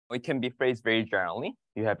it can be phrased very generally.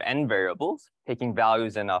 You have n variables taking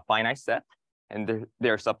values in a finite set, and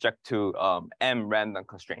they're subject to m random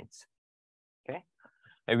constraints. Okay,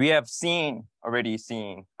 and we have already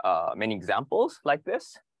seen many examples like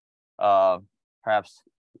this. Perhaps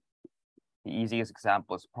the easiest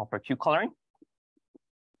example is proper Q coloring.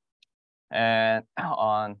 And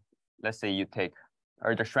let's say you take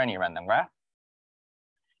Erdős-Renyi random graph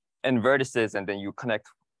and vertices, and then you connect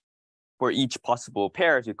for each possible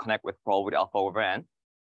pairs, you connect with probability alpha over n.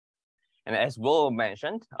 And as Will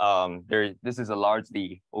mentioned, this is a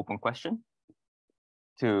largely open question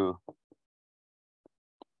to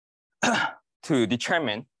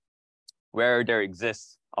determine where there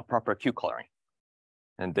exists a proper Q coloring.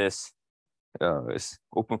 And this is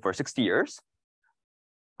open for 60 years.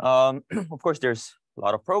 Of course, there's a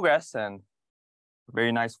lot of progress, and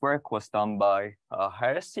very nice work was done by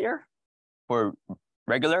Harris here for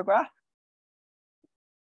regular graph.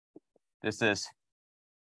 This is,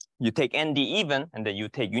 you take ND even, and then you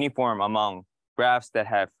take uniform among graphs that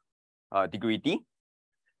have degree D.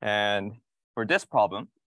 And for this problem,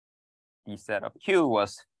 the set of Q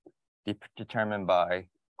was determined by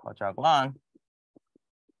Coja-Oghlan,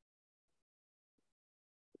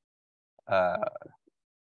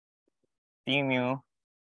 Mu,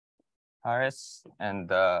 Harris, and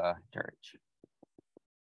George.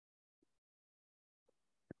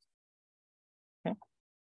 Okay.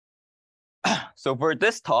 So for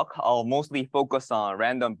this talk, I'll mostly focus on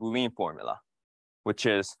random Boolean formula, which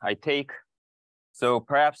is so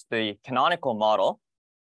perhaps the canonical model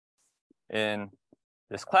in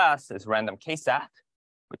this class is random NAE-SAT,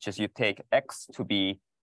 which is you take X to be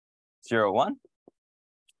 0, 1,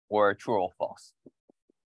 or true or false.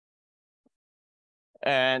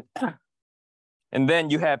 And then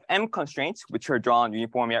you have M constraints, which are drawn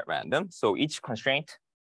uniformly at random. So each constraint,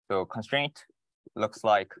 looks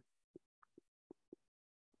like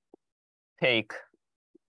take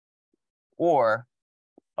or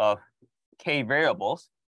of K variables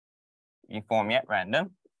uniformly at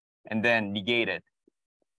random, and then negate it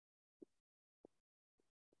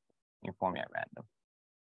uniformly at random.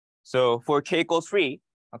 So for K equals 3,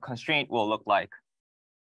 a constraint will look like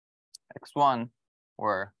X1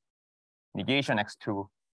 or negation X2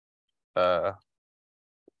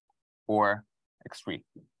 or X3.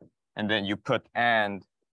 And then you put and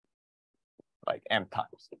like M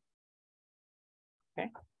times. Okay.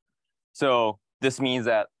 So this means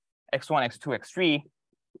that X1, X2, X3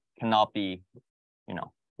 cannot be,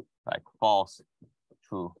 like false,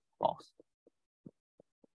 true, false.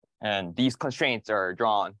 And these constraints are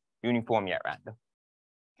drawn uniformly at random.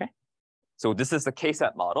 Okay. So this is the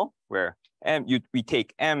NAE-SAT model where we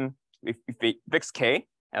take M, we fix K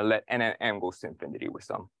and let N and M goes to infinity with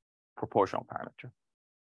some proportional parameter.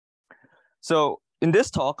 So in this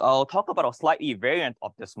talk, I'll talk about a slightly variant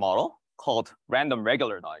of this model called random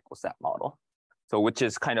regular non-equal SAT model. So which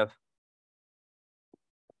is kind of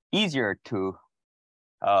easier to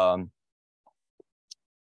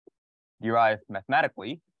derive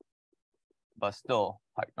mathematically, but still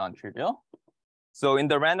quite non-trivial. So in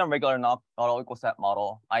the random regular non-equal SAT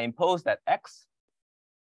model, I impose that X,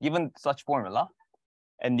 given such formula,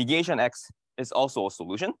 and negation X is also a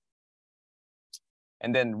solution.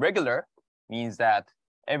 And then regular means that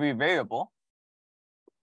every variable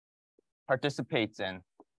participates in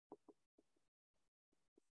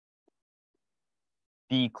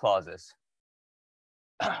D clauses.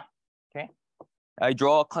 Okay, I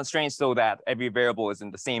draw constraints so that every variable is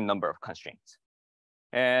in the same number of constraints.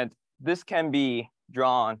 And this can be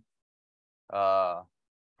drawn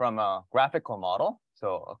from a graphical model,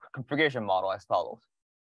 so a configuration model as follows.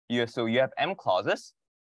 So you have M clauses.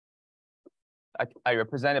 I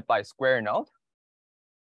represent it by square node.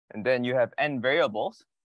 And then you have N variables.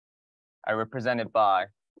 I represent it by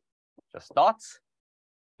just dots.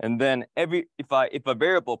 And then if a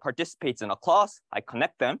variable participates in a clause, I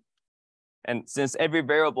connect them. And since every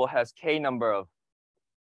variable has K number of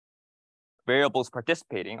variables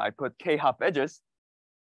participating, I put K half edges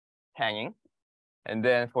hanging. And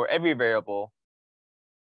then for every variable,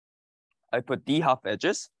 I put D half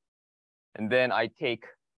edges. And then I take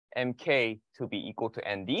MK to be equal to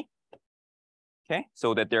ND. Okay,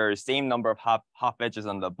 so that there are the same number of half edges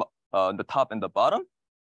on the top and the bottom,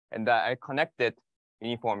 and that I connect it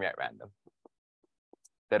uniformly at random.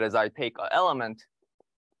 That is, I take an element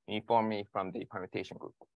uniformly from the permutation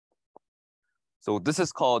group. So this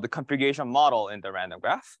is called the configuration model in the random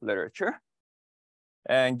graph literature.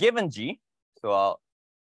 And given G, so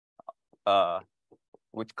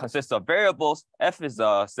which consists of variables, F is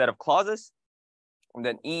a set of clauses, and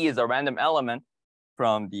then E is a random element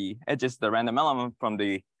from the edges, the random element from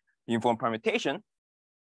the uniform permutation,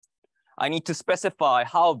 I need to specify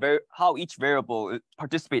how each variable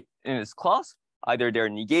participates in this clause, either they're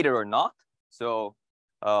negated or not. So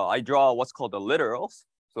I draw what's called the literals.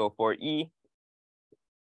 So for E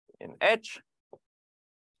in H,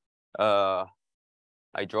 I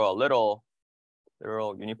draw a literal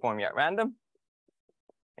uniformly at random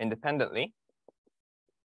independently.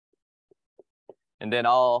 And then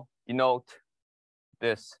I'll denote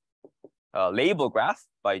this label graph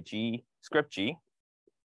by G, script G.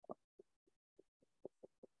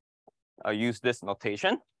 I'll use this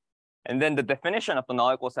notation. And then the definition of the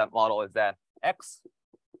null-equal-SAT model is that X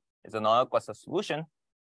is a null-equal-SAT solution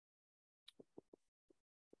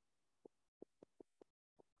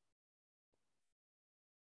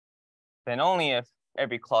then only if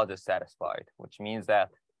every clause is satisfied, which means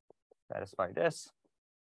that satisfy this.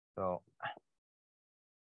 So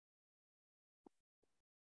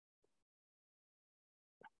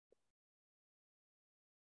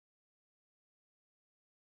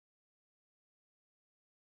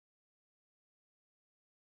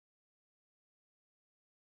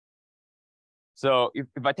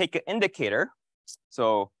if I take an indicator,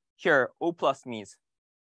 so here O plus means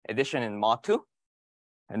addition in mod 2,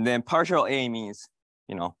 and then partial A means,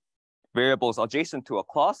 variables adjacent to a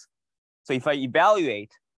clause. So if I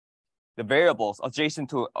evaluate the variables adjacent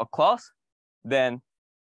to a clause, then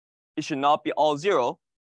it should not be all 0,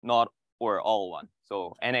 not or all 1.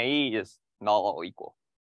 So NAE is not all equal.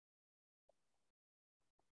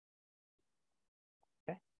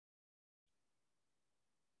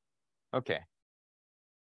 Okay.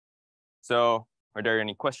 So are there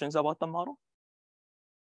any questions about the model?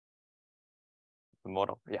 The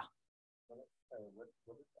model, yeah.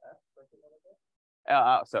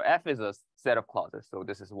 So F is a set of clauses. So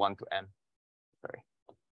this is 1 to M. Sorry.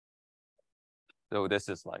 So this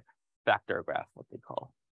is like factor graph, what they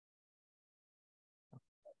call.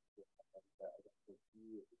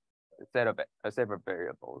 A set of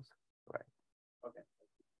variables, right? Okay.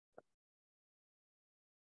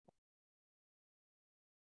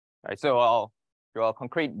 All right, so I'll draw a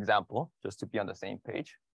concrete example just to be on the same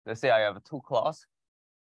page. Let's say I have a 2 clause,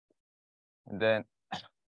 and then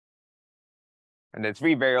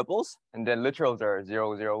 3 variables, and then literals are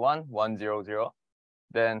 0, 0, 1, 1, 0, 0.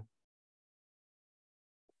 Then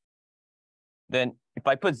if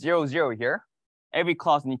I put 0, 0 here, every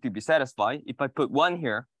clause needs to be satisfied. If I put 1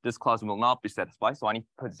 here, this clause will not be satisfied, so I need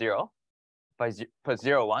to put 0. If I put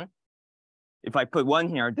 0, 1, if I put 1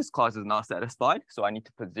 here, this clause is not satisfied, so I need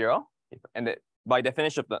to put 0. And by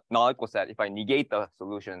definition of the null-equal-SAT, if I negate the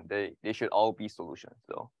solution, they should all be solutions.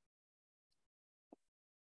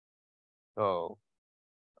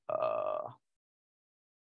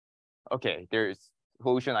 Okay, there's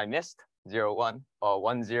solution I missed, 0, 1,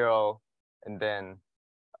 1, 0, and then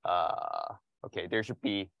okay, there should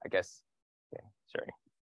be, I guess. Okay, sorry.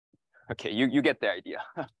 Okay, you get the idea.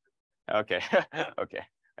 Okay, okay,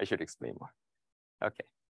 I should explain more.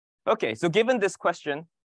 Okay, so given this question,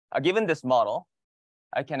 given this model,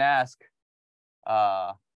 I can ask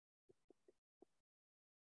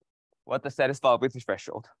what the satisfiability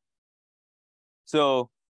threshold. So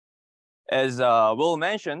as Will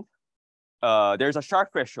mentioned, there's a sharp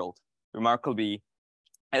threshold. Remarkably,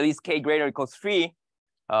 at least k greater or equals 3.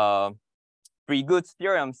 Free goods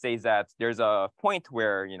theorem says that there's a point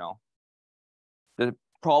where the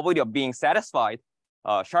probability of being satisfied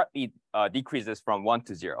sharply decreases from 1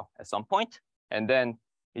 to 0 at some point. And then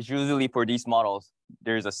it's usually for these models,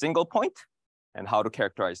 there's a single point and how to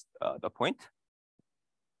characterize the point.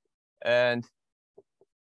 And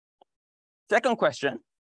second question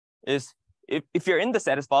is, if you're in the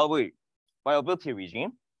satisfiability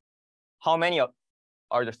regime, how many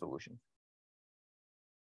are the solutions?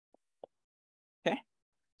 Okay,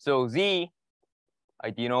 so Z, I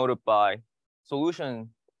denote it by solution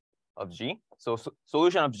of G. So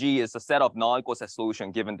solution of G is a set of null-equal-SAT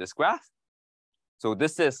solution given this graph. So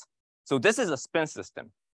this is a spin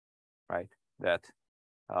system, right? That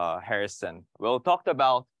Harris and Will talked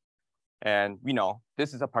about, and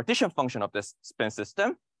this is a partition function of this spin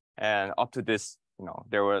system. And up to this,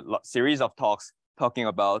 there were a series of talks talking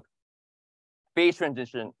about phase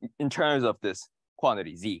transition in terms of this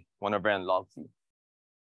quantity Z, 1/n log Z.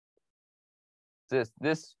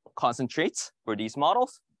 This concentrates for these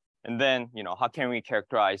models, and then how can we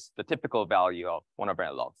characterize the typical value of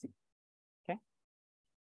 1/n log Z? Okay.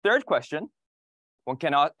 Third question, one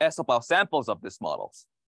can ask about samples of these models.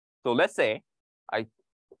 So let's say I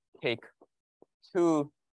take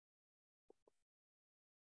 2.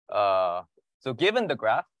 So given the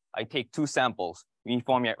graph, I take 2 samples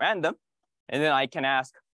uniformly at random, and then I can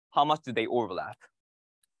ask how much do they overlap.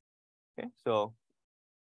 Okay, so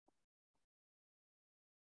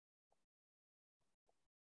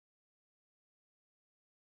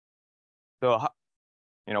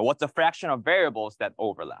what's the fraction of variables that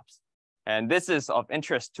overlaps? And this is of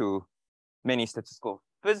interest to many statistical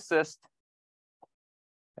physicists.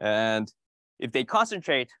 And if they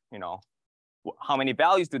concentrate, how many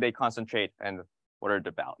values do they concentrate and what are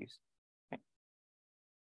the values? Okay.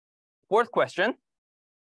 Fourth question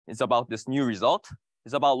is about this new result.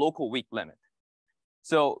 It's about local weak limit.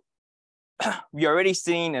 So we already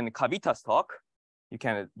seen in Kavita's talk, you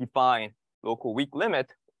can define local weak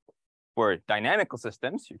limit for dynamical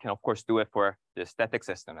systems. You can, of course, do it for the static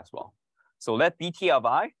system as well. So let dt of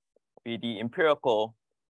I be the empirical,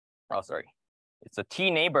 it's a T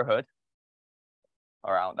neighborhood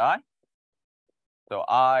around I. So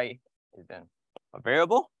I is then a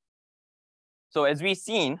variable. So as we've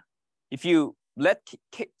seen, if you let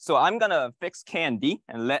so I'm gonna fix k and d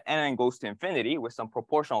and let n goes to infinity with some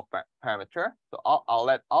proportional parameter. So I'll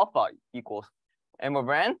let alpha equals m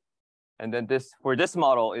over n, and then this for this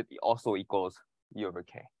model it also equals e over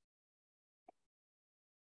k.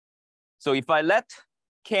 So if I let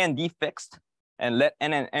k and d fixed and let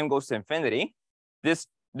n and n goes to infinity, this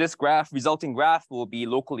resulting graph will be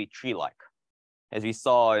locally tree-like, as we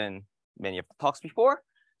saw in many of the talks before.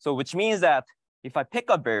 So which means that if I pick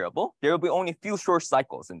a variable, there will be only a few short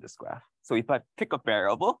cycles in this graph. So if I pick a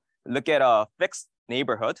variable, look at a fixed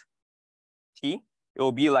neighborhood, T, it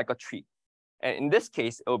will be like a tree. And in this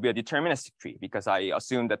case, it will be a deterministic tree because I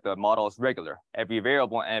assume that the model is regular. Every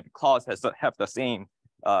variable and every clause has to have the same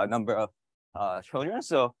number of children.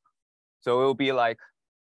 So it will be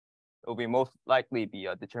most likely be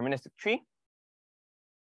a deterministic tree.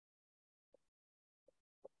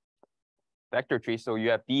 Vector tree. So you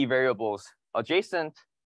have d variables adjacent,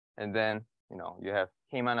 and then you have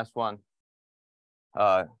k minus 1.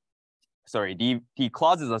 D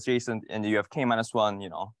clauses adjacent, and you have k minus 1,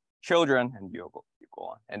 children, and you go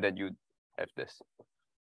on, and then you have this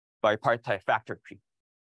bipartite factor tree.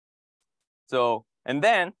 So and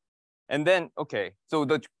then okay, so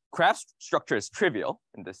the graph structure is trivial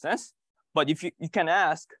in this sense, but if you can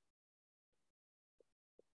ask,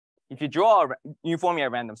 if you draw a uniformly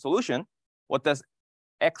random solution, what does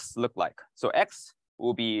X look like? So X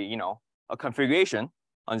will be, a configuration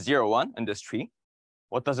on 0, 1 in this tree.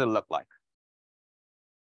 What does it look like?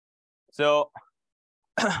 So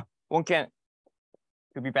one can,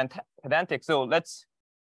 to be pedantic, so let's,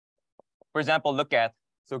 for example, look at,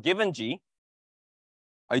 so given G,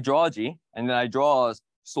 I draw G, and then I draw a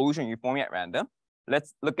solution uniformly at random.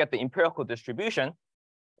 Let's look at the empirical distribution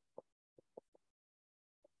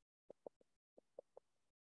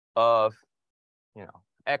of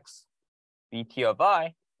X bt of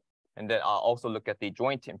I, and then I'll also look at the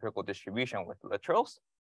joint empirical distribution with literals.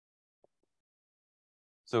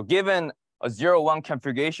 So given a 0, 1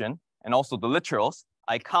 configuration and also the literals,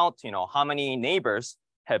 I count how many neighbors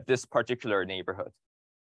have this particular neighborhood.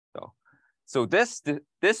 So this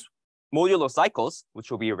modulo cycles,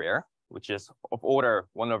 which will be rare, which is of order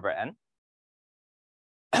 1 over n.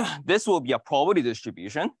 This will be a probability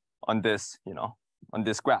distribution on this, on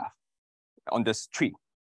this graph, on this tree,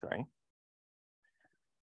 right?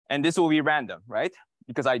 And this will be random, right?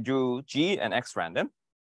 Because I drew G and X random.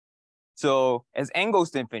 So as n goes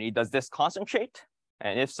to infinity, does this concentrate?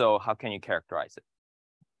 And if so, how can you characterize it?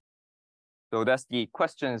 So that's the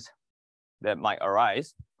questions that might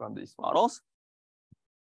arise from these models.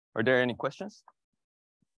 Are there any questions?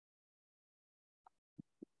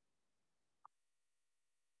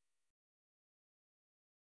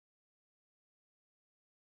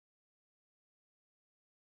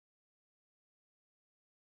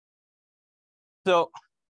 So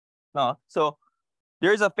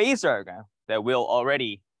there's a phase diagram that will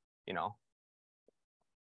already,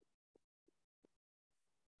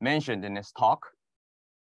 mentioned in this talk.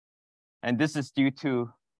 And this is due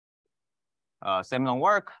to seminal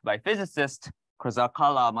work by physicists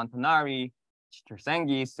Coja-Oghlan, Montanari,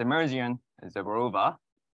 Chersengis, Semerzian, and Zavarova,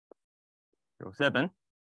 07.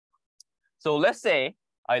 So let's say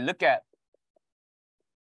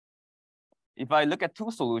if I look at two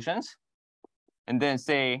solutions and then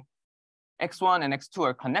say x1 and x2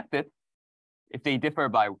 are connected if they differ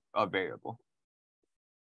by a variable.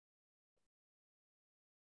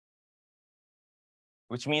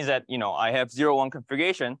 Which means that I have 0, 1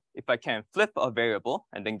 configuration. If I can flip a variable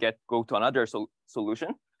and then go to another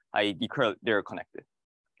solution, I declare they're connected.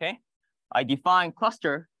 Okay, I define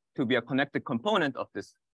cluster to be a connected component of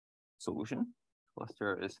this solution.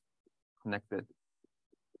 Cluster is connected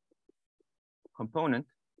component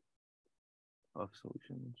of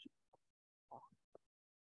solution.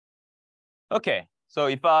 Okay, so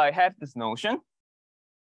if I have this notion,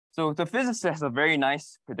 so the physicist has a very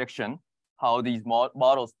nice prediction how these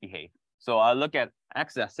models behave. So I look at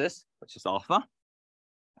x-axis, which is alpha.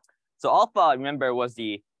 So alpha, remember, was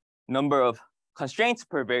the number of constraints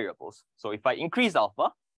per variables. So if I increase alpha,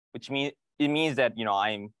 which means it means that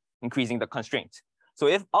I'm increasing the constraints. So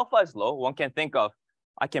if alpha is low, one can think of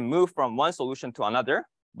I can move from one solution to another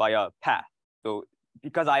by a path. So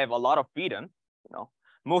because I have a lot of freedom,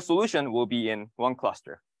 most solution will be in one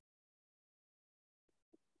cluster.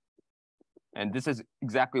 And this is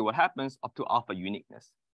exactly what happens up to alpha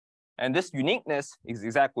uniqueness. And this uniqueness is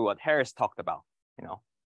exactly what Harris talked about,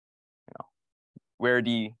 where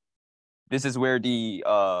this is where the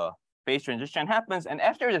phase transition happens. And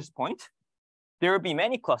after this point, there will be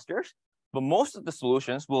many clusters, but most of the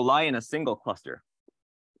solutions will lie in a single cluster.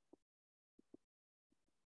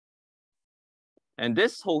 And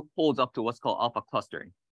this holds up to what's called alpha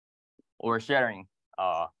clustering or shattering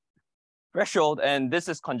threshold. And this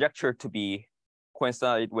is conjectured to be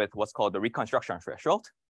coincide with what's called the reconstruction threshold,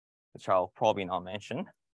 which I'll probably not mention.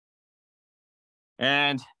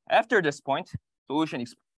 And after this point, solution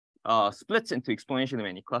splits into exponentially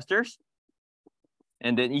many clusters.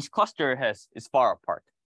 And then each cluster is far apart.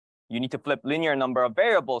 You need to flip linear number of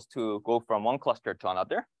variables to go from one cluster to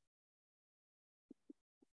another.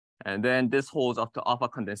 And then this holds up to alpha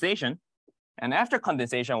condensation. And after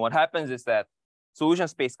condensation, what happens is that solution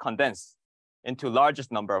space condense into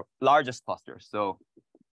largest clusters. So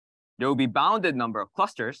there will be bounded number of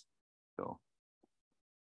clusters,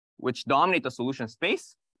 which dominate the solution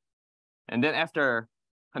space. And then after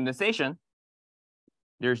condensation,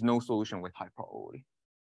 there's no solution with high probability.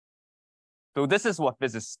 So this is what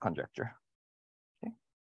physicists conjecture.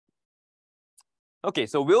 Okay,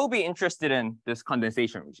 so we'll be interested in this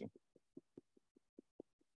condensation regime.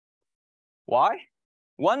 Why?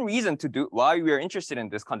 One reason why we are interested in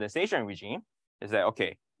this condensation regime is that,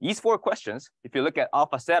 okay, these 4 questions, if you look at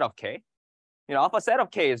alpha set of k, alpha set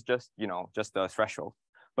of k is just the threshold.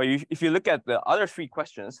 But if you look at the other 3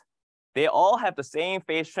 questions, they all have the same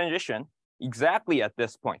phase transition exactly at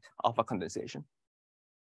this point, alpha condensation.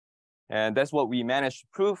 And that's what we managed to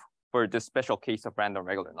prove for this special case of random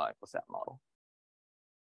regular non-NAE-SAT model.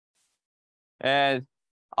 And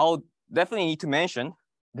I'll definitely need to mention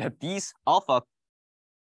that these alpha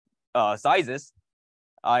sizes,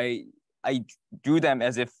 I drew them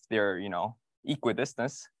as if they're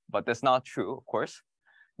equidistant, but that's not true, of course.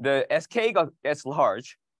 As k gets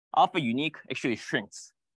large, alpha unique actually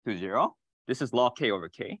shrinks to 0. This is log k over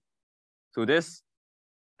k. So this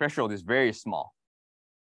threshold is very small.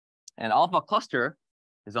 And alpha cluster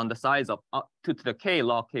is on the size of 2 to the k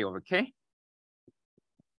log k over k.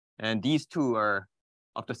 And these 2 are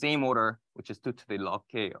of the same order, which is 2 to the log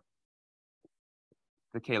k,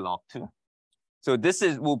 the k log 2. So this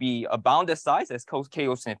will be a bounded size as k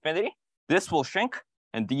goes to infinity. This will shrink,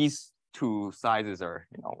 and these 2 sizes are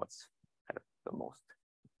what's kind of the most.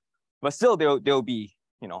 But still, there'll be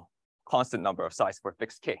constant number of size for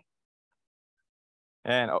fixed k.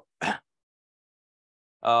 And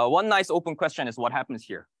one nice open question is what happens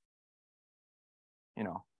here.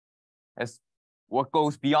 As what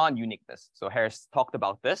goes beyond uniqueness. So Harris talked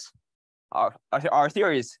about this. Our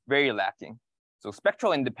theory is very lacking. So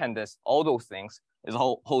spectral independence, all those things,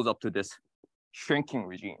 holds up to this shrinking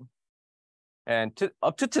regime. And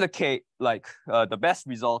up to the k, the best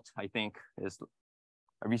result, I think, is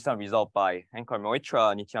a recent result by Henkar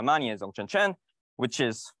Moitra, Nityamani, and Zongchen Chen, which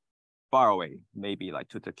is far away, maybe 2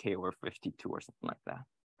 to the k over 52 or something like that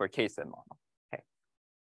for K-set model. Okay.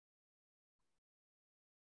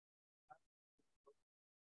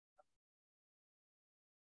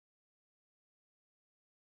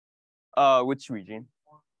 Which regime?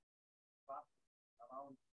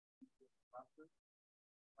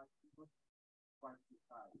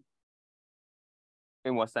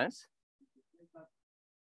 In what sense?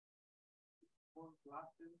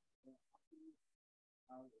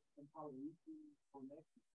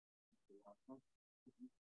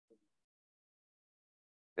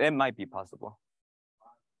 It might be possible.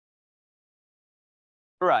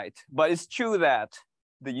 Right, but it's true that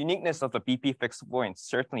the uniqueness of the BP fixed point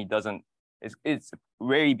certainly doesn't, it's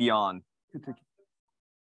very beyond.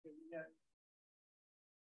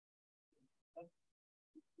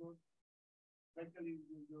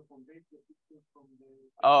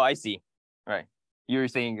 Oh, I see. Right. You're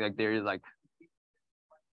saying there is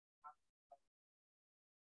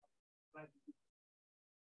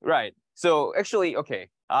right. So actually, okay,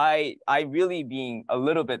 I really being a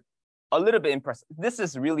little bit impressed. This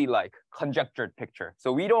is really conjectured picture.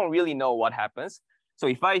 So we don't really know what happens. So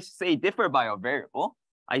if I say differ by a variable,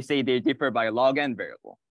 I say they differ by log n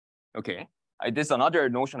variable. Okay, this is another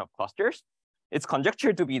notion of clusters. It's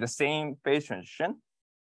conjectured to be the same phase transition.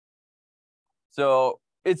 So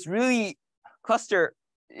it's really cluster.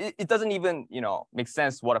 It doesn't even make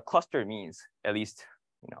sense what a cluster means, at least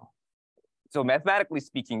So mathematically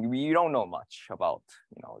speaking, we don't know much about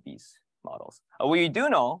these models. We do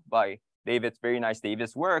know by very nice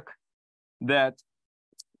David's work that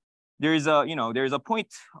there is a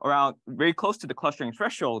point around very close to the clustering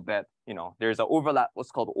threshold that there's an overlap,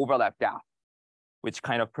 what's called overlap gap, which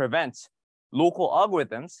kind of prevents local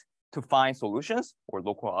algorithms to find solutions or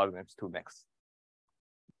local algorithms to mix.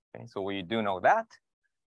 Okay, so we do know that.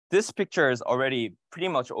 This picture is already pretty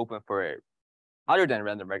much open for other than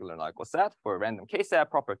random regular non-equal set. For random K-set,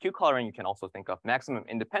 proper Q coloring, you can also think of maximum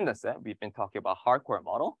independent set. We've been talking about hardcore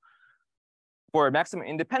model. For a maximum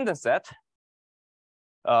independent set,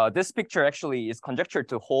 this picture actually is conjectured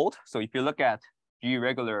to hold. So if you look at G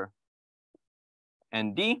regular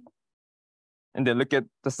and D, and then look at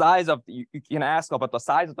the size of, you can ask about the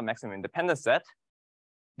size of the maximum independent set.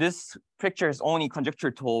 This picture is only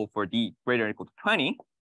conjectured to hold for D greater or equal to 20.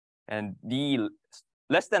 And D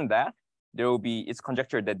less than that, it's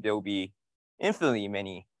conjectured that there will be infinitely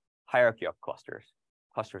many hierarchy of clusters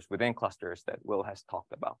within clusters that Will has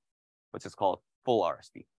talked about, which is called full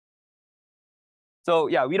RSP. So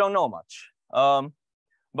yeah, we don't know much.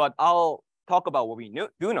 But I'll talk about what we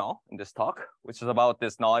do know in this talk, which is about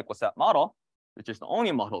this null-equal set model, which is the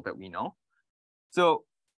only model that we know. So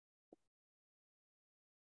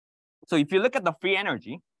if you look at the free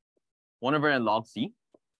energy, 1/n log C,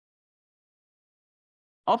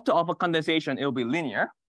 up to alpha condensation, it'll be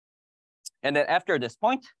linear. And then after this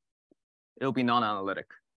point, it'll be non-analytic.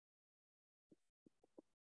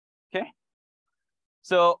 Okay.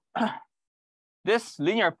 So this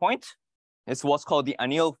linear point is what's called the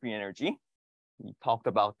annealed free energy. We talked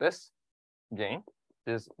about this again.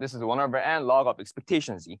 This is 1/n log of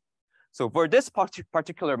expectation Z. So for this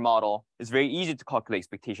particular model, it's very easy to calculate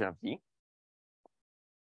expectation of Z.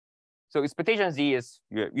 So expectation Z is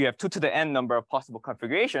you have 2 to the n number of possible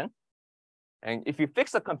configuration. And if you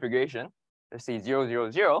fix a configuration, let's say 0,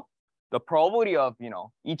 0, 0, the probability of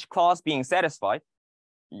each clause being satisfied,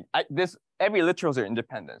 every literals are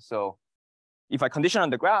independent. So if I condition on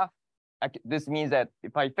the graph, this means that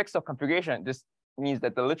if I fix a configuration, this means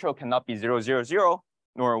that the literal cannot be 0, 0, 0,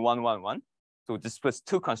 nor 1, 1, 1. So this puts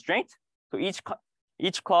 2 constraints. So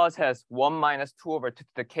each clause has 1 minus 2 over 2 to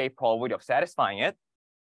the k probability of satisfying it.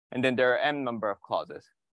 And then there are m number of clauses.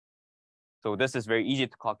 So this is very easy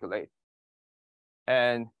to calculate.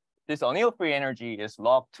 And this annealed free energy is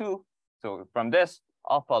log 2. So from this,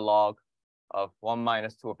 alpha log of 1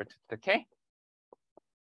 minus 2 over 2 to the k.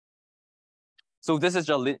 So this is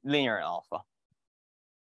just linear alpha.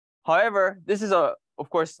 However, this is of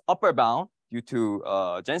course, upper bound due to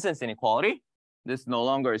Jensen's inequality. This no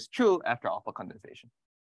longer is true after alpha condensation.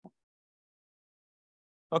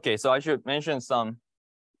 Okay, so I should mention some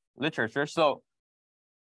literature. So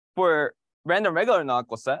for random regular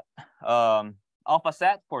non-equal set, alpha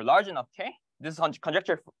set for large enough k, this is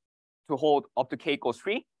conjectured to hold up to k equals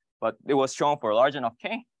 3, but it was shown for large enough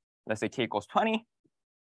k, let's say k equals 20.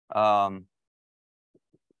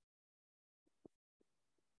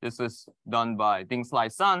 This is done by Sly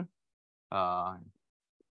Son,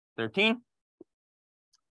 13.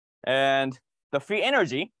 And the free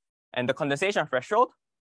energy and the condensation threshold,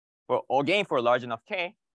 again for large enough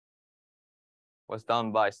k, was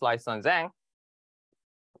done by Sly Son Zhang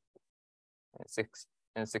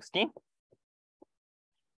in 16.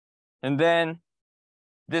 And then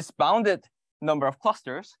this bounded number of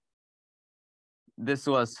clusters, this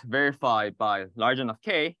was verified by large enough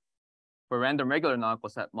k for random regular non-equal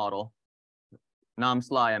set model, Allan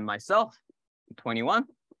Sly and myself, 21.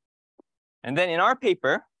 And then in our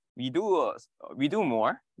paper, we do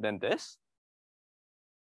more than this.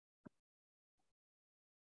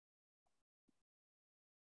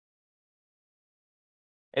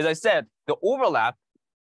 As I said, the overlap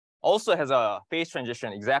also has a phase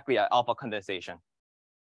transition exactly at alpha condensation.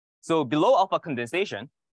 So below alpha condensation,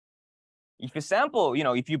 if you sample,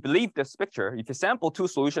 if you believe this picture, if you sample 2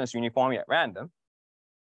 solutions uniformly at random,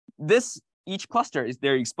 each cluster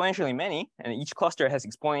there are exponentially many, and each cluster has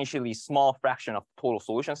exponentially small fraction of total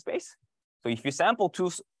solution space. So if you sample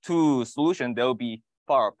two solutions, they'll be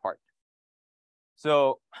far apart.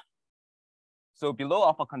 So below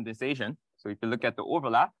alpha condensation, so if you look at the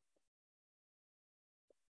overlap,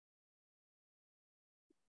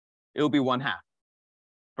 it will be 1/2.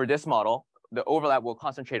 For this model, the overlap will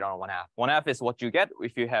concentrate on 1/2. 1/2 is what you get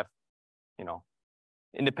if you have,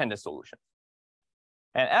 independent solutions.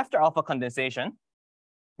 And after alpha condensation,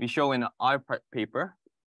 we show in our paper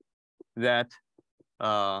that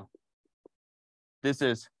this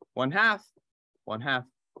is 1/2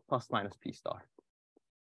 plus minus p star.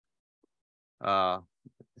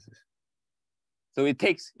 So it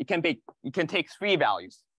can take three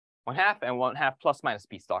values, 1/2 and 1/2 plus minus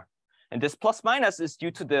p star. And this plus minus is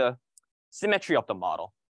due to the symmetry of the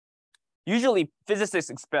model. Usually physicists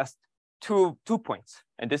express two points,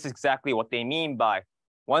 and this is exactly what they mean by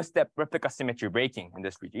one-step replica symmetry breaking in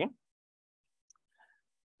this regime.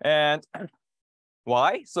 And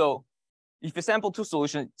why? So if you sample two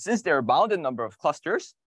solutions, since there are bounded number of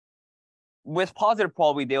clusters, with positive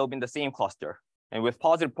probability, they will be in the same cluster. And with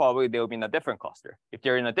positive probability, they will be in a different cluster. If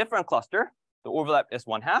they're in a different cluster, the overlap is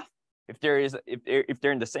 1/2. If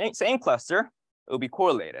they're in the same cluster, it will be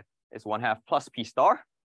correlated. It's 1/2 plus p star.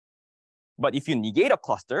 But if you negate a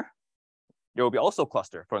cluster, there will be also a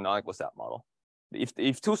cluster for a non-equal SAT model.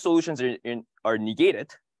 If two solutions are negated,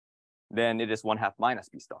 then it is 1/2 minus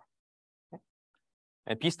p star. Okay?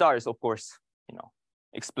 And p star is, of course,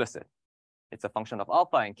 explicit. It's a function of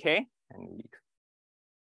alpha and k, and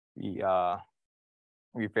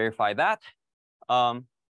we verify that.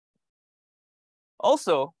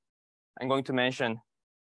 Also, I'm going to mention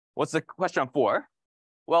what's the question 4.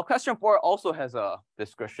 Well, question 4 also has a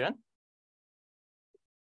description.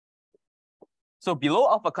 So below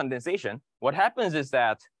alpha condensation, what happens is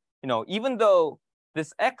that even though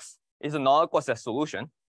this x is a non-equal SAT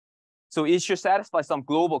solution, so it should satisfy some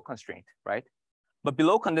global constraint, right? But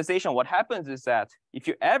below condensation, what happens is that if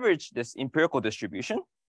you average this empirical distribution,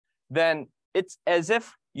 then it's as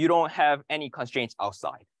if you don't have any constraints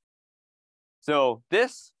outside. So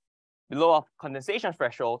this below condensation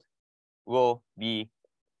threshold will be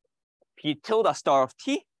p tilde star of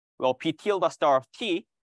t. Well, p tilde star of t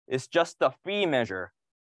is just the free measure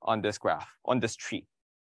on this graph, on this tree,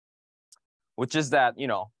 which is that,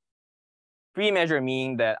 free measure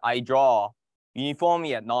meaning that I draw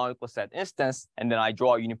uniformity at non-equal SAT instance, and then I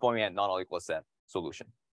draw uniformity at non-equal SAT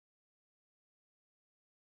solution.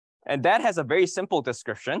 And that has a very simple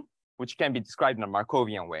description, which can be described in a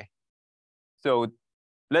Markovian way. So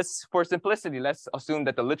for simplicity, let's assume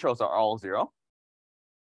that the literals are all 0.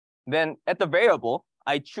 Then at the variable,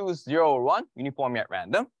 I choose 0 or 1, uniformity at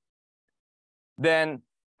random. Then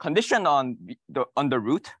conditioned on the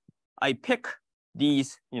root, I pick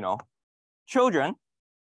these, children.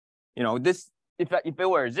 This if it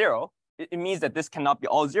were 0, it means that this cannot be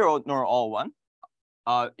all 0 nor all 1.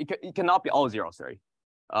 It cannot be all 0. Sorry.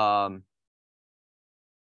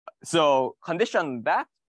 So condition that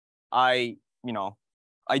I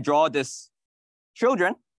draw this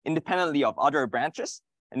children independently of other branches,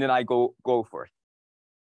 and then I go for it.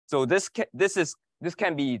 So this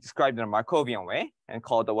can be described in a Markovian way and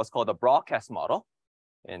what's called a broadcast model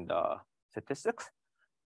in the statistics.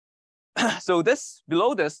 So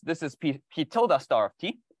below this is p tilde star of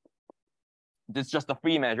t. This is just a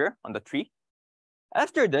free measure on the tree.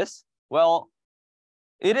 After this, well,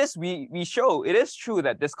 we show it is true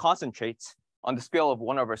that this concentrates on the scale of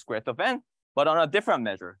 1/square root of n, but on a different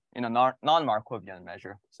measure, in a non-Markovian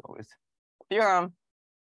measure. So it's theorem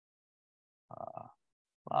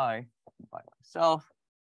by myself,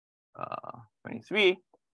 23.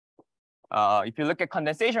 If you look at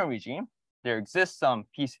condensation regime, there exists some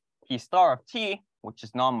p star of t, which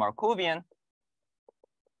is non-Markovian,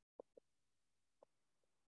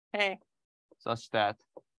 okay, such that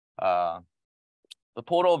the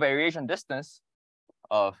total variation distance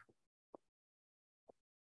of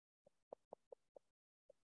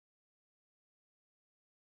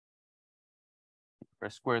for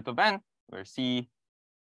square root of n, where c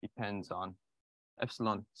depends on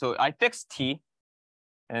epsilon. So I fix t,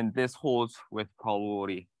 and this holds with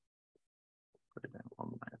probability greater than 1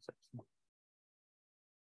 minus epsilon.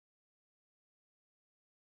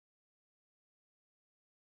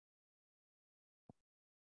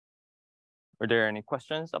 Are there any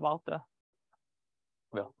questions about the?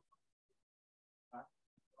 Well,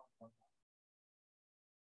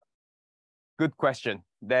 good question.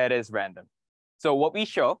 That is random. So what we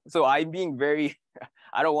show, so I'm being very,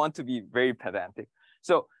 I don't want to be very pedantic.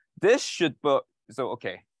 So this should be, so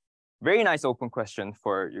okay, very nice open question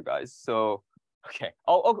for you guys. So, okay,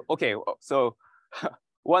 okay, so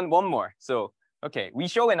one more. So, okay, we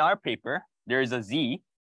show in our paper, there is a Z.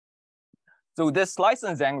 So this Slice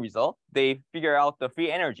and Zhang result, they figure out the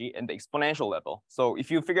free energy and the exponential level. So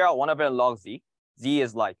if you figure out 1/n log Z, Z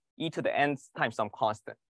is like e to the n times some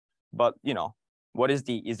constant. But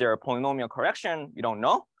is there a polynomial correction? We don't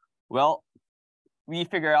know. Well, we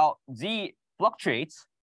figure out Z fluctuates.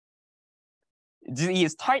 Z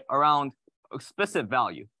is tight around explicit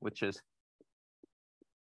value, which is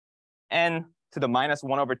n to the minus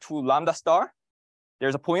 1 over 2 lambda star.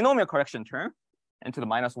 There's a polynomial correction term, n to the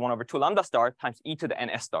minus 1 over 2 lambda star times e to the n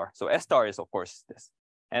s star. So s star is, of course, this.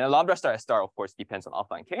 And a lambda star s star, of course, depends on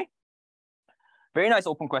alpha and k. Very nice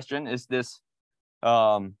open question is this.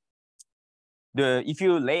 If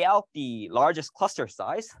you lay out the largest cluster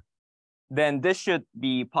size, then this should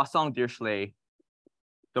be Poisson-Dirichlet.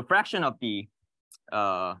 The fraction of the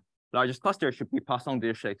largest cluster should be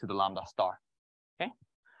Poisson-Dirichlet to the lambda star. Okay.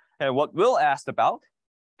 And what Will asked about,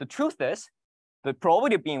 the truth is, the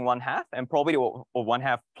probability of being 1/2 and probability of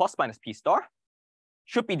 1/2 plus minus p star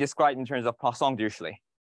should be described in terms of Poisson-Dirichlet.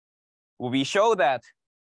 We show that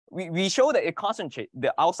it concentrates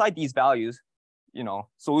the outside these values.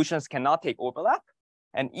 Solutions cannot take overlap,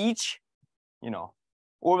 and each,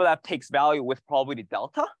 overlap takes value with probability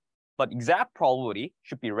delta, but exact probability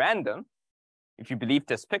should be random if you believe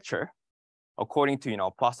this picture, according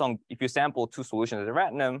to, Poisson. If you sample two solutions at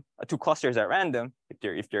random, two clusters at random, if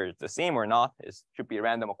they're the same or not, should be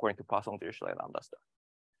random according to Poisson-Dirichlet lambda star.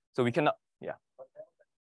 So we cannot,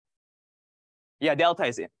 yeah, delta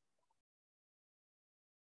is in.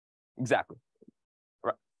 Exactly.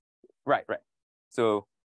 Right. So,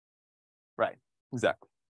 right, exactly.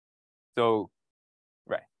 So,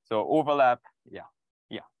 right. So overlap, yeah,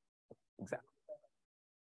 exactly.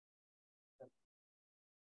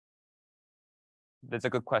 That's a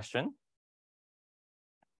good question.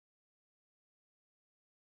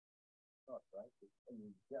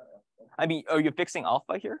 I mean, are you fixing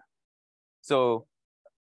alpha here? So,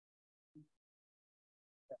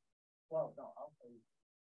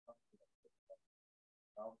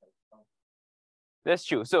 that's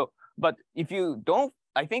true. So, but if you don't,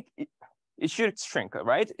 I think it should shrink,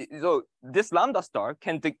 right? So this lambda star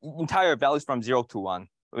can take entire values from 0 to 1.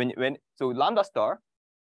 So lambda star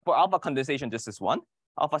for alpha condensation, this is 1.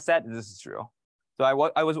 Alpha SAT, this is 0.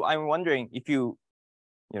 So I'm wondering if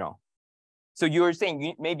so you're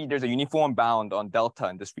saying maybe there's a uniform bound on delta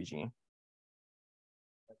in this regime.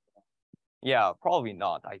 Yeah, probably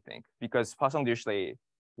not, I think, because Poisson-Dirichlet,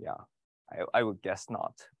 I would guess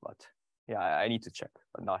not, but yeah, I need to check,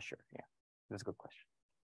 but not sure. Yeah, that's a good question.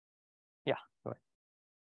 Yeah, go ahead.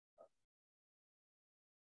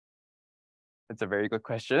 That's a very good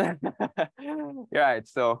question. Right,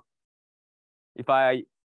 so if I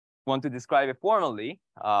want to describe it formally,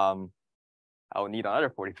 I will need another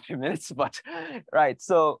 45 minutes, but right,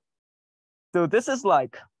 so this is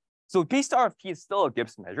like, so P star of T is still a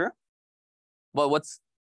Gibbs measure, but what's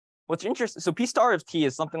interesting, so P star of T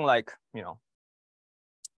is something like,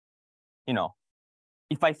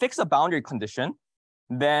 if I fix a boundary condition,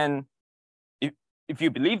 then if you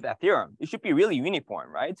believe that theorem, it should be really uniform,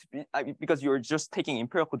 right? Because you're just taking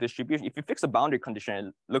empirical distribution. If you fix a boundary condition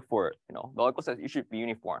and look for, logical sets, it should be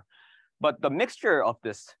uniform. But the mixture of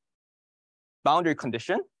this boundary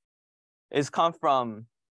condition is come from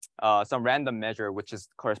some random measure, which is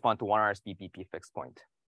correspond to 1RSB BP fixed point.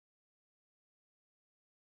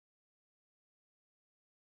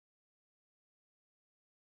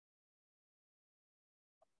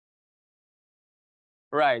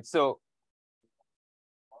 Right, so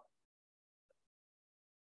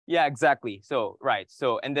yeah, exactly. So right,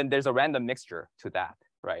 so and then there's a random mixture to that,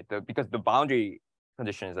 right? Because the boundary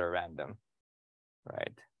conditions are random,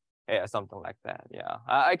 right? Yeah, something like that. Yeah,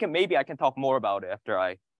 maybe I can talk more about it after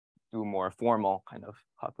I do more formal kind of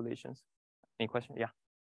calculations. Any question? Yeah.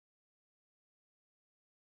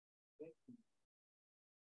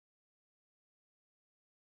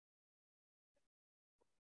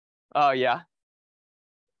 Oh yeah.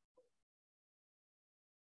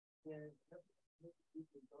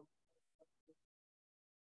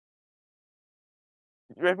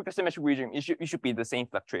 Replica symmetric regime, it should be the same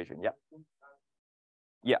fluctuation.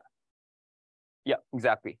 Yeah,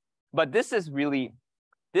 exactly. But this is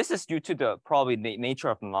due to the probably nature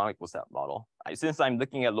of the non-equal set model. Since I'm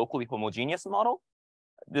looking at locally homogeneous model,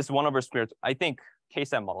 this 1 over square, I think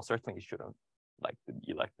K-set model certainly shouldn't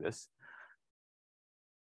be like this.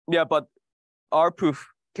 Yeah, but our proof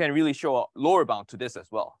can really show a lower bound to this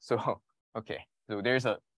as well. So okay, so there's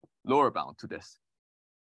a lower bound to this.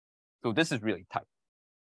 So this is really tight.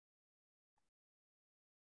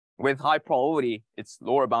 With high probability, it's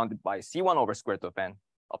lower bounded by C1 over square root of n.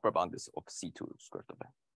 Upper bound is of C2 square root of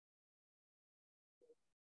n.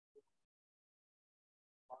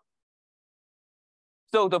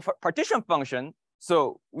 So the partition function,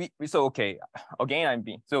 okay,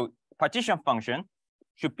 again, so partition function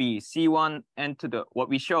should be C1 n to the, what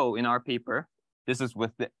we show in our paper. This is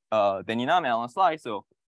with the Deninam and Allan Sly. So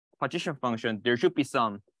partition function, there should be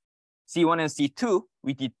some C1 and C2,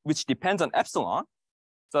 which depends on epsilon,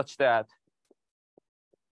 such that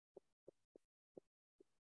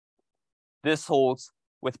this holds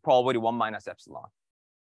with probability 1 minus epsilon.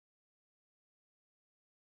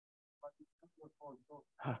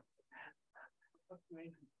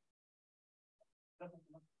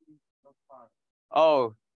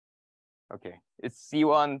 Oh, okay. It's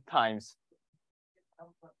C1 times.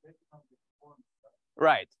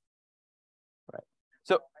 Right. Right.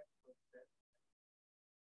 So,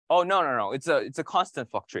 oh no. It's a constant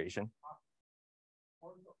fluctuation.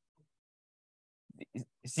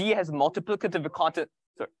 Z has multiplicative content.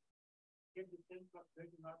 Sorry.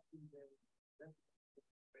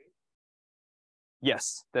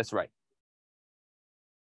 Yes, that's right.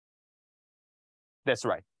 That's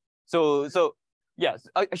right. So yes,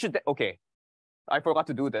 I should. Okay, I forgot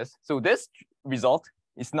to do this. So this result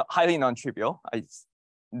is not highly non-trivial.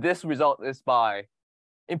 This result is by,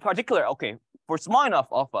 in particular, okay, for small enough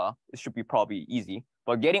alpha, it should be probably easy.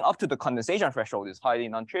 But getting up to the condensation threshold is highly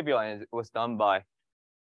non-trivial, and it was done by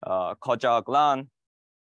Coja-Oghlan.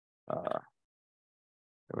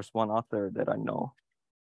 There was one author that I know.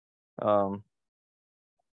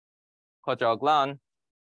 Coja-Oghlan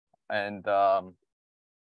and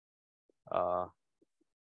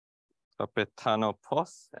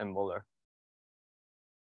Kapetanopoulos and Müller.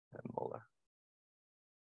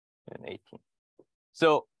 In 18.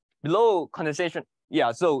 So below condensation,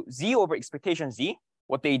 yeah, so Z over expectation Z,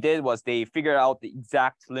 what they did was they figured out the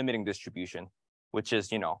exact limiting distribution, which is,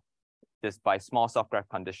 this by small subgraph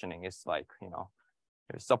conditioning. It's like,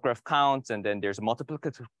 there's subgraph counts, and then there's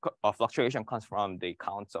multiplicative fluctuation comes from the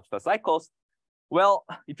counts of the cycles. Well,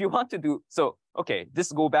 if you want to do, so, okay,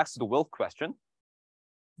 this goes back to the Wilf question.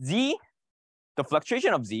 Z, the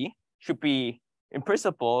fluctuation of Z should be, in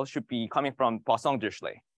principle, should be coming from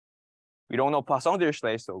Poisson-Dirichlet. We don't know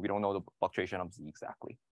Poisson-Dirichlet, so we don't know the fluctuation of Z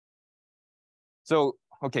exactly. So,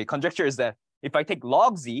 okay, conjecture is that if I take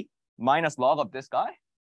log Z minus log of this guy,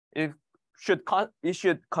 it should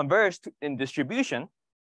converge in distribution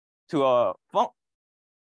to a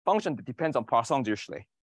function that depends on Poisson-Dirichlet.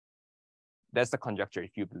 That's the conjecture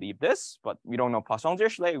if you believe this, but we don't know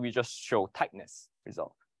Poisson-Dirichlet, we just show tightness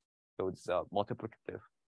result. So it's a multiplicative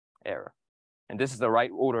error. And this is the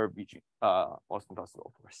right order of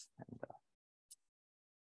Austin-Dust-Low force. And,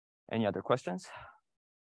 any other questions?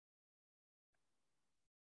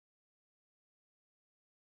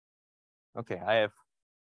 Okay, I have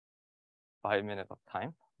 5 minutes of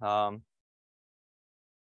time.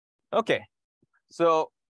 Okay,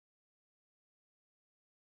 so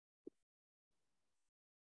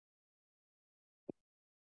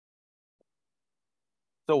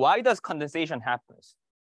why does condensation happen?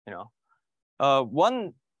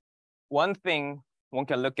 One thing one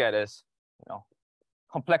can look at is,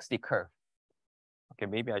 complexity curve. Okay,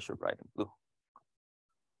 maybe I should write in blue.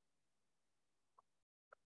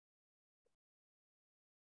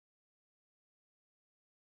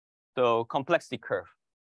 So complexity curve.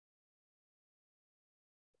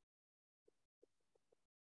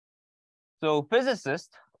 So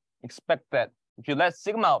physicists expect that if you let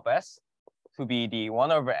sigma of S to be the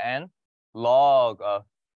 1 over n log of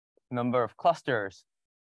number of clusters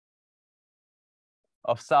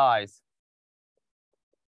of size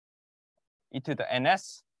e to the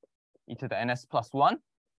ns plus 1. If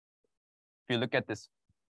you look at this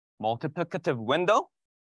multiplicative window,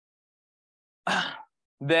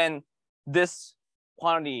 then this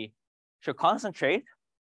quantity should concentrate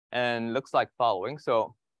and looks like following.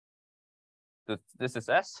 So this is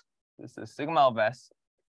S, this is sigma of S.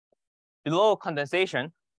 Below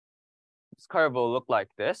condensation, this curve will look like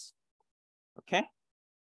this, okay?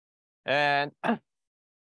 And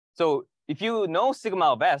so if you know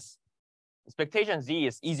sigma of S, expectation Z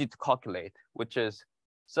is easy to calculate, which is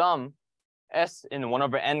sum S in 1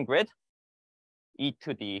 over n grid, e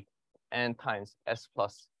to the n times S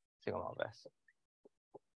plus sigma of S.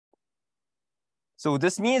 So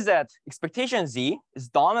this means that expectation Z is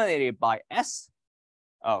dominated by S.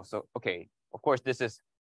 Oh, so, okay, of course, this is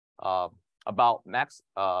about max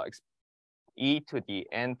e to the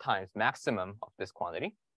n times maximum of this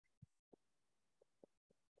quantity.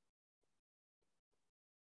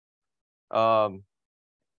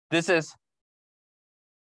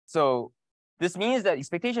 This means that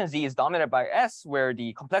expectation Z is dominated by S, where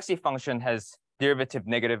the complexity function has derivative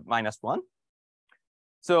negative -1.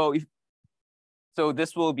 So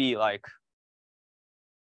this will be like,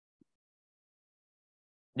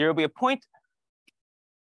 there will be a point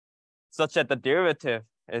such that the derivative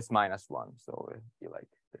is -1. So it'll be like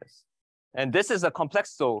this. And this is a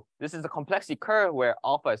complex, so this is a complexity curve where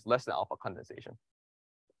alpha is less than alpha condensation.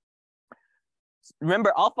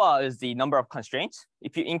 Remember, alpha is the number of constraints.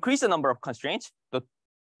 If you increase the number of constraints, the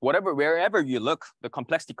wherever you look, the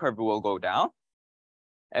complexity curve will go down.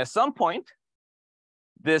 At some point,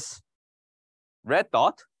 this red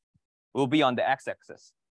dot will be on the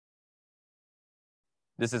x-axis.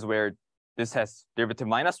 This is where this has derivative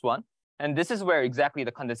 -1. And this is where exactly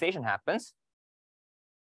the condensation happens.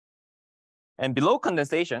 And below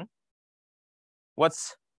condensation,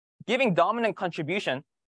 what's giving dominant contribution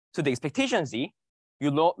to the expectation z,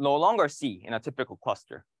 you no longer see in a typical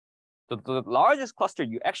cluster. The largest cluster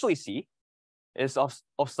you actually see is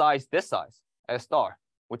of size this size, S star,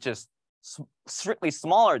 which is strictly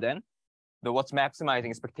smaller than the what's maximizing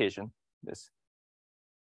expectation, this.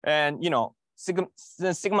 And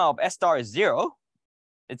since sigma of S star is 0,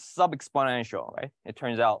 it's sub-exponential, right? It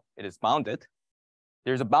turns out it is bounded.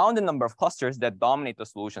 There's a bounded number of clusters that dominate the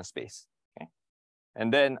solution space. Okay?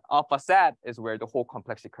 And then alpha SAT is where the whole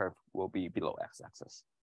complexity curve will be below x-axis.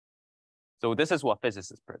 So this is what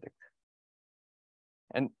physicists predict.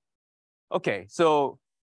 And so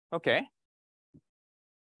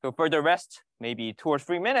for the rest, maybe 2 or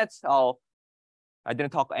 3 minutes, I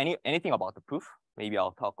didn't talk anything about the proof. Maybe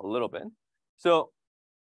I'll talk a little bit. So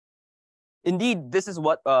indeed, this is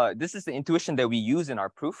the intuition that we use in our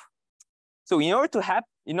proof. So in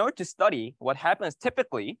order to study what happens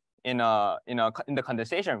typically in the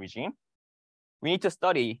condensation regime, we need to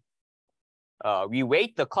study. We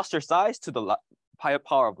weight the cluster size to the pi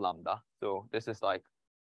power of lambda. So this is like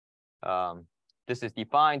this is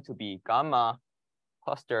defined to be gamma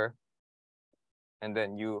cluster, and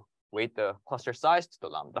then you weight the cluster size to the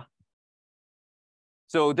lambda.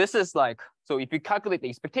 So this is like, so if you calculate the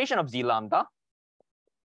expectation of z lambda,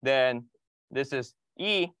 then this is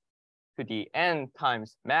e to the n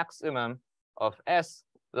times maximum of s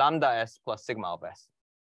lambda s plus sigma of s.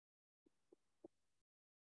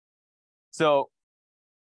 So,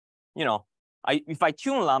 if I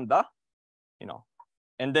tune lambda,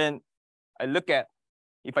 and then I look at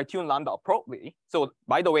if I tune lambda appropriately. So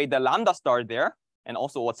by the way, the lambda star there, and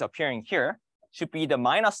also what's appearing here, should be the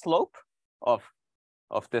minus slope of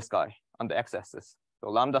this guy on the x-axis. So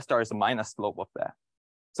lambda star is the minus slope of that.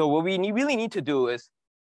 So what we really need to do is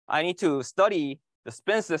I need to study the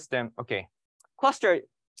spin system. Okay, cluster,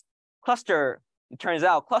 it turns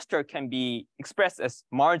out cluster can be expressed as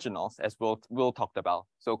marginals, as we'll talked about.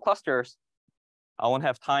 So clusters, I won't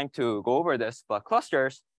have time to go over this, but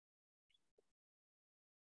clusters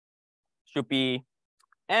should be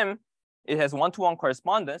M. It has 1-to-1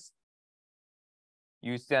 correspondence.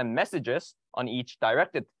 You send messages on each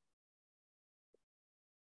directed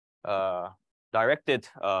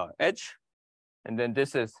edge, and then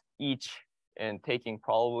this is each in taking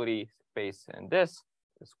probability space in this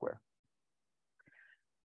square.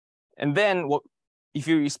 And then if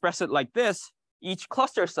you express it like this, each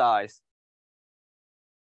cluster size,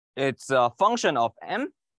 it's a function of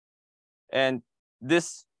M, and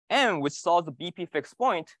this M, which solves the BP fixed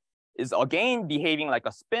point, is again behaving like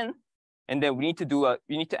a spin. And then we need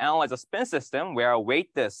to analyze a spin system where I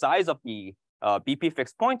weight the size of the BP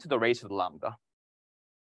fixed point to the raised to the lambda.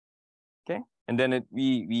 Okay, and then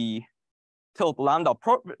we tilt lambda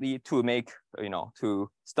appropriately to make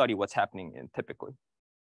to study what's happening typically.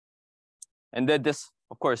 And then this,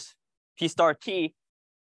 of course, P star T,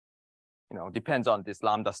 depends on this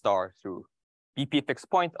lambda star through BP fixed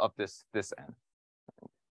point of this n.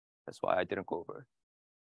 That's why I didn't go over it.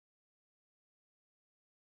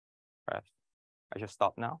 Perhaps I should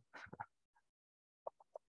stop now.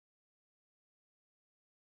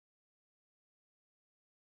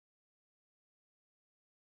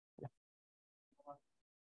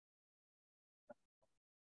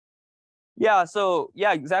 Yeah. So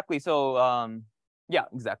yeah, exactly. So yeah,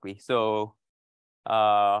 exactly. So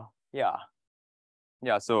yeah.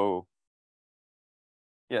 So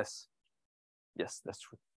yes, that's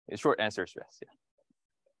true. The short answer is yes.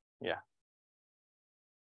 Yeah.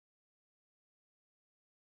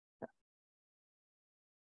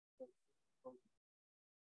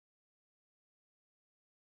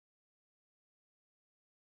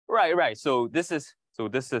 Right. So this is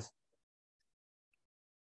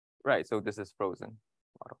right. So this is frozen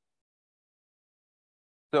model.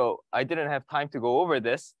 So I didn't have time to go over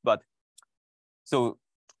this, but so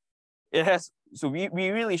it has. So we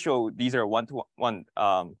really show these are 1-to-1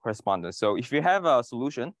 correspondence. So if you have a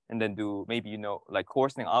solution and then do maybe like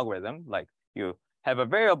coarsening algorithm, like you have a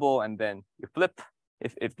variable and then you flip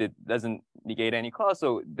if it doesn't negate any cause.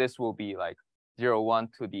 So this will be like 0, 1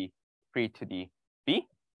 to the 3 to the b.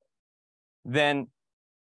 Then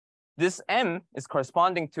this M is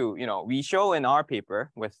corresponding to, we show in our paper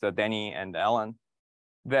with Danny and Allan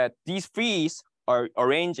that these trees are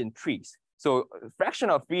arranged in trees. So fraction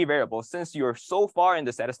of free variables, since you're so far in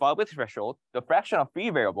the satisfiability threshold, the fraction of free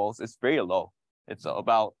variables is very low. It's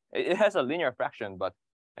about, it has a linear fraction, but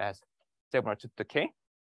it has similar to decay.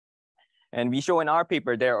 And we show in our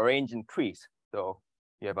paper they're arranged in trees. So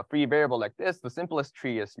you have a free variable like this. The simplest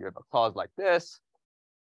tree is you have a clause like this.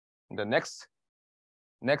 And the next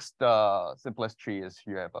simplest tree is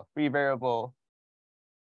you have a free variable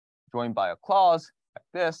joined by a clause like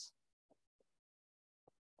this.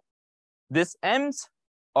 These M's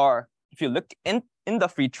are, if you look in the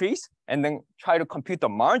free trees and then try to compute the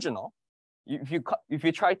marginal, if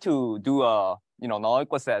you try to do a null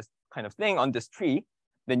equal set kind of thing on this tree,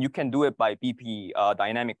 then you can do it by BP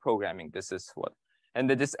dynamic programming. This is what, and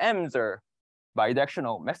then these M's are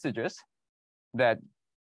bidirectional messages that,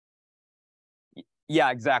 yeah,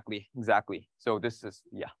 exactly. So this is,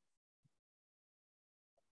 yeah.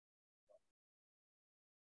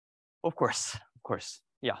 Of course.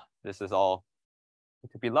 Yeah, this is all,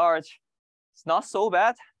 it could be large. It's not so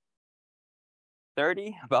bad.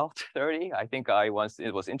 30, about 30. I think I was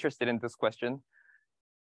interested in this question.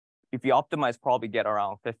 If you optimize, probably get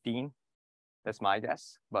around 15. That's my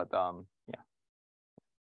guess. But yeah.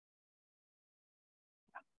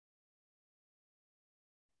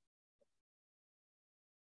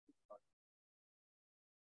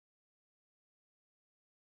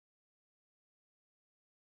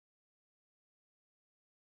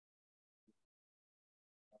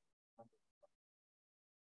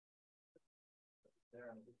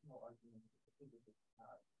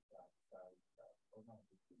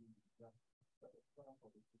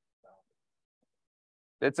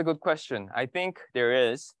 That's a good question. I think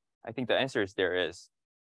there is. I think the answer is there is.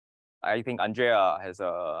 I think Andrea has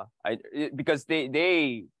a, because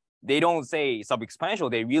they don't say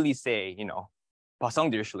sub-exponential. They really say,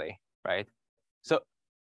 Poisson-Dirichlet, right? So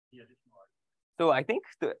I think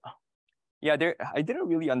I didn't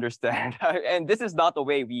really understand. And this is not the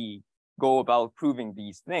way we go about proving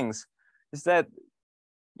these things. Is that,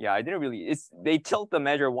 yeah, I didn't really, they tilt the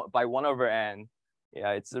measure by 1/n.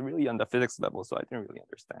 Yeah, it's really on the physics level, so I didn't really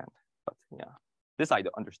understand. But yeah, this I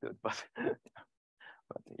understood, but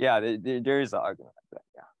but yeah, there is an argument like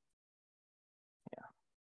that. Yeah.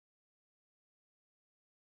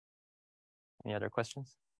 Any other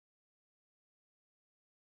questions?